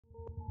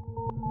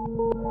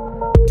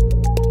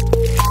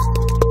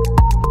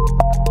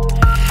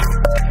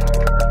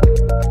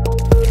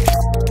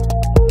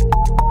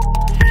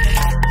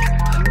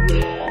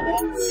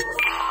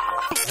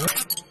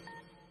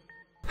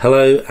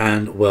Hello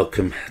and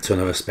welcome to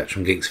another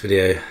Spectrum Geeks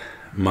video.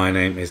 My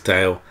name is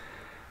Dale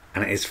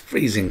and it is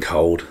freezing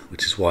cold,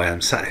 which is why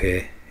I'm sat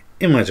here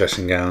in my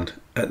dressing gown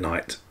at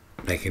night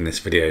making this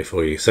video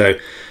for you. So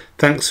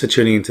thanks for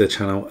tuning into the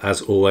channel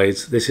as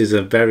always. This is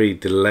a very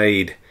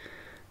delayed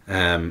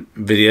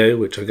video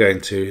which I'll go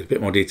into a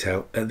bit more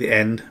detail at the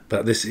end,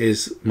 but this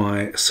is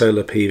my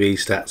solar PV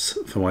stats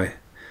for my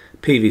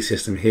PV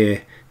system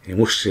here in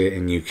Worcestershire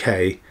in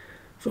UK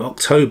for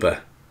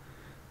October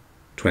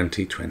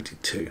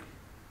 2022.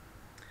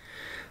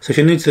 So if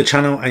you're new to the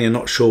channel and you're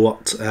not sure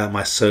what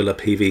my solar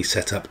PV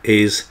setup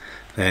is,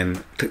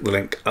 then click the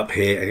link up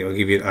here and it will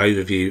give you an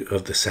overview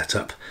of the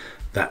setup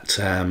that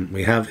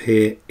we have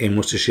here in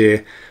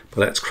Worcestershire. But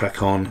let's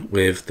crack on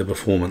with the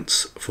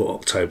performance for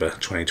October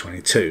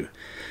 2022.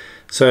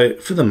 So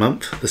for the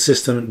month, the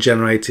system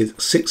generated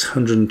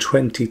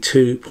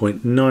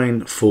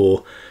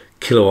 622.94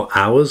 kilowatt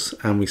hours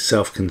and we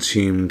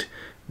self-consumed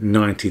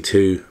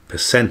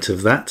 92%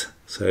 of that.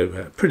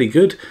 So pretty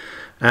good,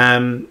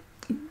 and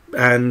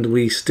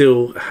we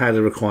still had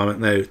a requirement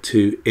though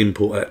to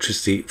import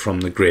electricity from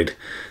the grid.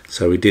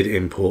 So we did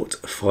import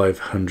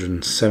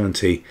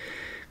 570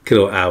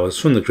 kilowatt hours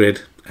from the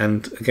grid,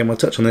 and again we'll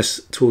touch on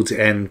this towards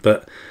the end,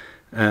 but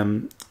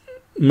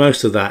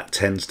most of that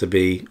tends to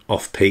be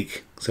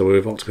off-peak. So we're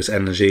with Octopus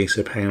Energy,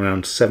 so paying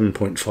around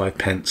 7.5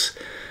 pence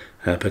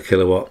per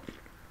kilowatt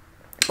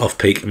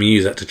off-peak, and we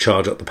use that to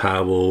charge up the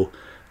Powerball,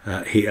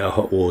 heat our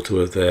hot water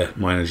with the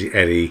MyEnergi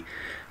Eddy,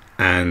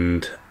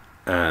 and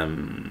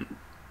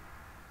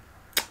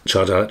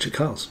charge our electric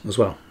cars as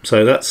well.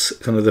 So that's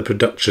kind of the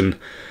production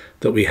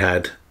that we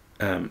had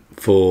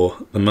for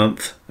the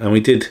month, and we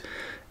did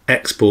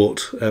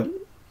export a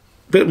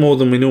bit more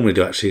than we normally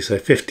do actually, so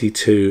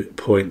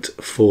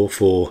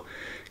 52.44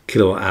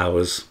 kilowatt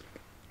hours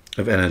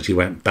of energy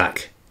went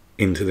back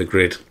into the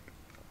grid.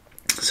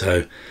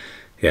 So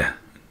yeah,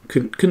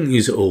 couldn't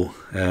use it all,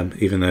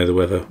 even though the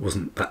weather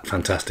wasn't that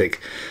fantastic.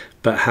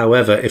 But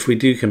however, if we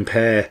do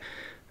compare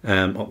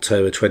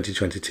October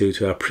 2022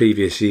 to our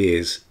previous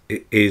years,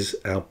 it is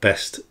our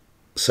best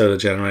solar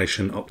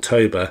generation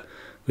October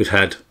we've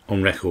had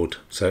on record.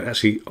 So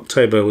actually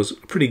October was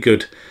pretty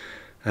good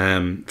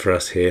for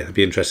us here. I'd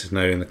be interested to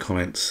know in the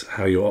comments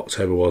how your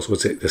October was.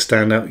 Was it the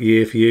standout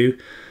year for you,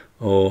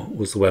 or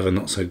was the weather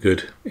not so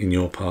good in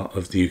your part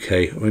of the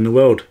UK or in the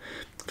world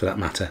for that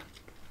matter?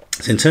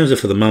 So in terms of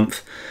for the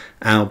month,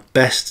 our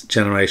best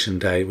generation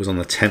day was on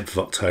the 10th of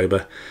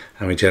October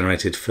and we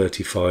generated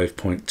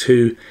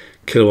 35.2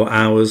 kilowatt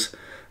hours.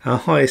 Our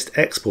highest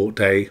export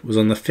day was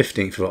on the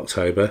 15th of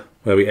October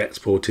where we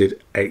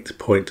exported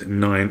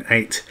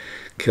 8.98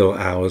 kilowatt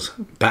hours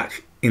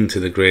back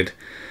into the grid.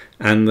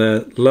 And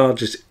the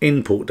largest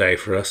import day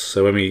for us,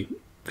 so when we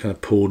kind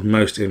of pulled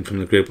most in from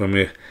the grid, when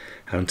we're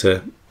having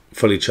to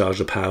fully charge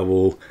the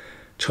Powerwall,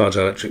 charge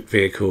our electric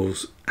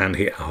vehicles and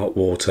heat our hot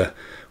water,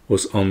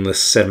 was on the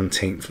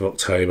 17th of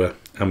October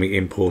and we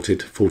imported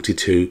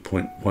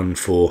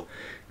 42.14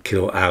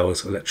 kilowatt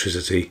hours of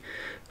electricity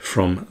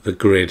from the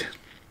grid.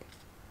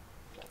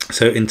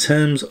 So in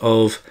terms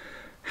of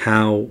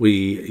how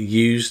we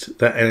used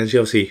that energy,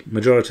 obviously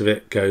majority of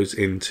it goes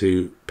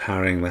into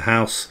powering the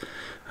house.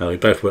 We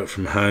both work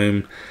from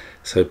home,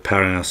 so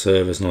powering our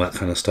servers and all that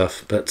kind of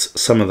stuff, but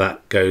some of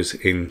that goes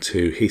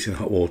into heating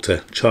hot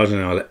water, charging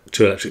our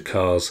two electric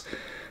cars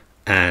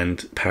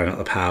and powering up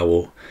the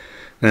Powerwall.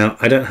 Now,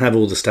 I don't have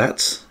all the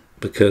stats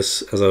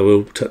because, as I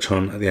will touch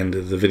on at the end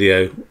of the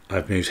video,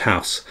 I've moved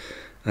house.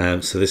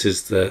 So this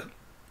is the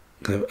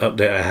kind of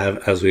update I have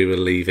as we were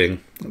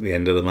leaving at the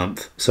end of the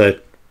month. So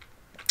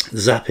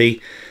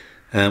Zappy,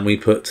 we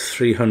put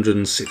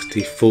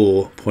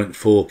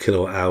 364.4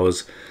 kilowatt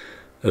hours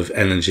of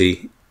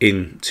energy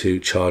into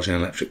charging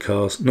electric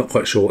cars. Not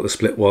quite sure what the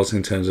split was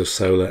in terms of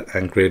solar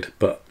and grid,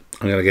 but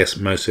I'm going to guess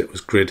most of it was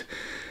grid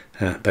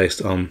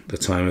based on the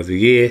time of the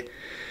year.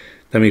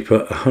 Then we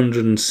put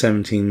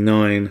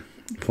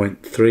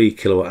 179.3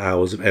 kilowatt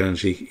hours of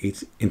energy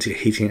into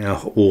heating our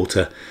hot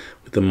water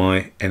with the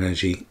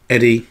MyEnergi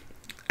Eddy.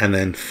 And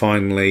then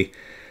finally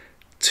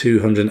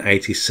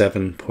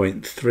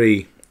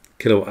 287.3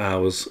 kilowatt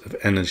hours of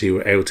energy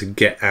we're able to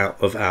get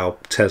out of our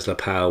Tesla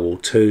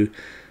Powerwall 2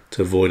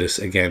 to avoid us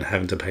again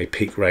having to pay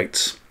peak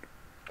rates.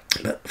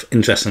 But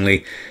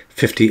interestingly,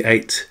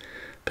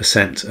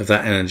 58% of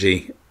that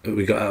energy that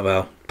we got out of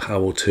our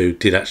Powerwall 2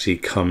 did actually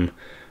come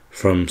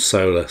from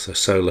solar, so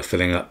solar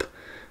filling up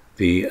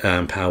the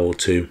Powerwall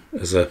 2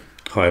 as a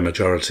high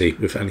majority,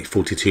 with only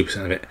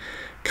 42% of it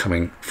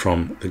coming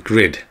from the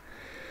grid.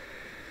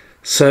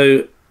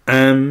 So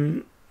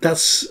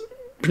that's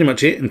pretty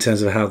much it in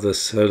terms of how the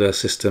solar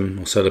system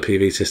or solar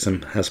PV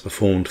system has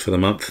performed for the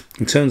month.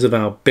 In terms of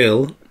our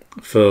bill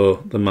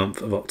for the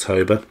month of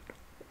October,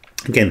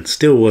 again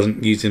still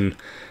wasn't using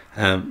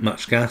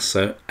much gas,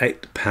 so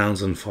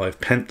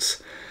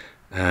 £8.05,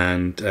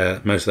 and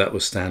most of that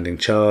was standing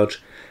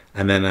charge.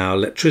 And then our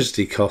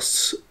electricity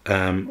costs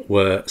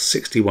were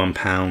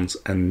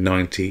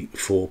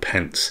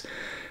 £61.94,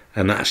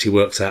 and that actually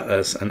works out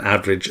as an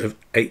average of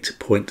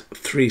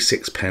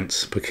 8.36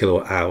 pence per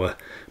kilowatt hour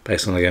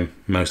based on, again,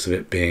 most of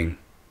it being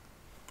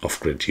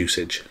off-grid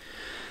usage.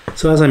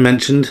 So as I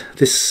mentioned,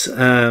 this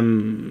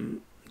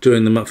during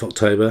the month of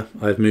October,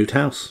 I've moved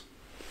house.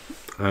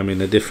 I'm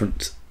in a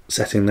different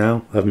setting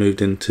now. I've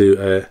moved into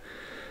a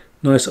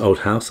nice old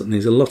house that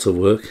needs a lot of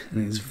work,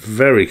 and it's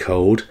very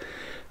cold,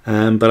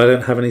 but I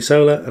don't have any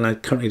solar, and I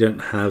currently don't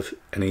have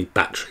any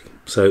battery.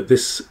 So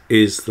this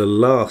is the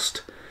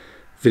last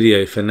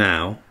video for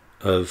now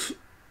of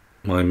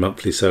my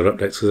monthly solar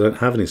updates, because I don't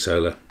have any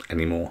solar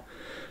anymore.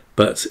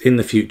 But in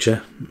the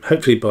future,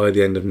 hopefully by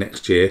the end of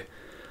next year,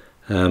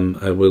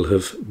 I will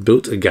have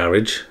built a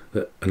garage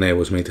that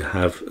enables me to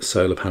have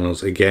solar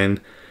panels again,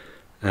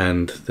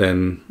 and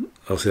then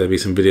obviously there'll be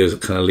some videos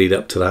that kind of lead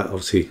up to that.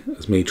 Obviously,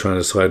 as me trying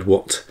to decide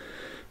what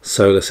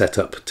solar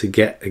setup to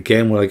get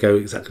again. Will I go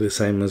exactly the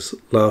same as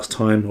last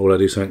time, or will I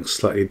do something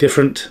slightly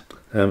different?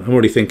 I'm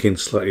already thinking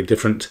slightly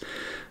different.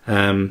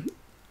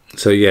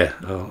 So yeah,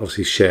 I'll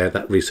obviously share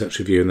that research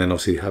with you, and then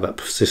obviously how that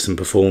system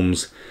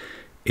performs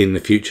in the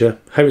future.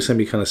 Hope it's going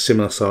to be kind of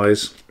similar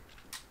size.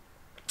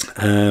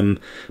 But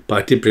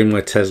I did bring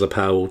my Tesla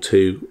Powerwall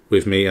 2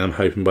 with me, and I'm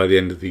hoping by the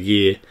end of the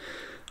year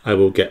I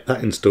will get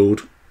that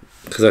installed,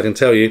 because I can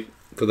tell you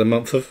for the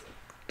month of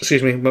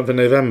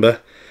November,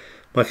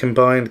 my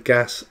combined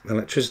gas and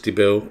electricity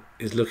bill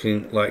is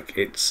looking like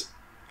it's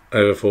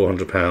over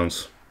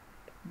 £400.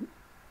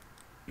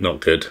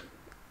 Not good.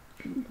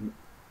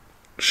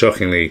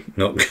 Shockingly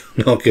not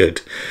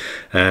good.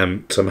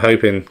 So I'm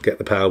hoping get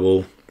the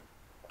Powerwall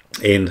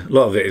in. A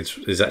lot of it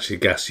is actually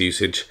gas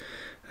usage,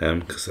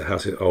 because the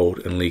house is old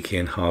and leaky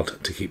and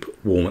hard to keep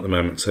warm at the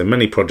moment. So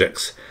many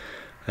projects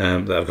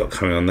that I've got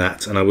coming on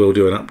that, and I will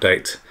do an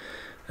update,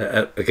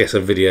 I guess a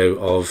video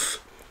of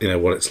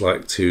what it's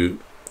like to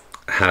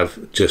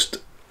have just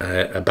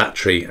a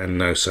battery and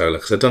no solar,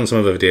 because I've done some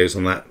other videos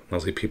on that.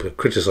 Obviously people have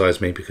criticised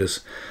me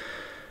because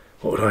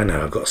what would I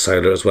know, I've got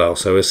solar as well.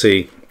 So we'll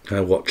see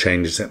what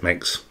changes it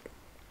makes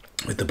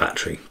with the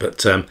battery.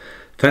 But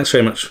thanks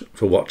very much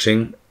for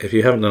watching. If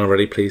you haven't done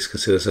already, please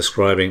consider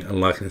subscribing and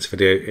liking this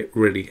video. It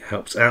really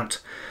helps out.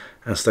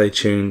 And stay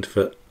tuned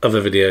for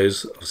other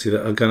videos, obviously,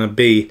 that are going to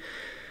be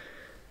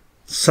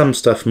some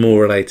stuff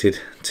more related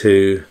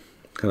to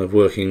kind of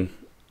working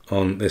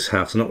on this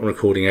house. I'm not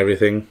recording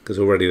everything, because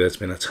already there's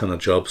been a ton of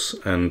jobs,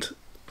 and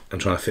I'm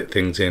trying to fit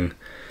things in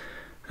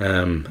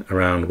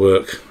around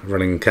work,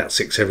 running Cat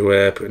 6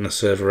 everywhere, putting a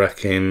server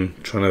rack in,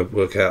 trying to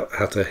work out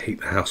how to heat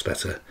the house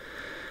better,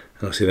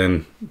 and obviously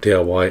then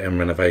DIY and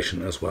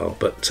renovation as well.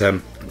 But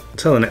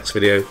until the next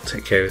video,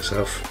 take care of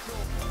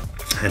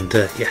yourself, and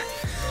yeah,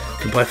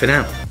 goodbye for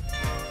now.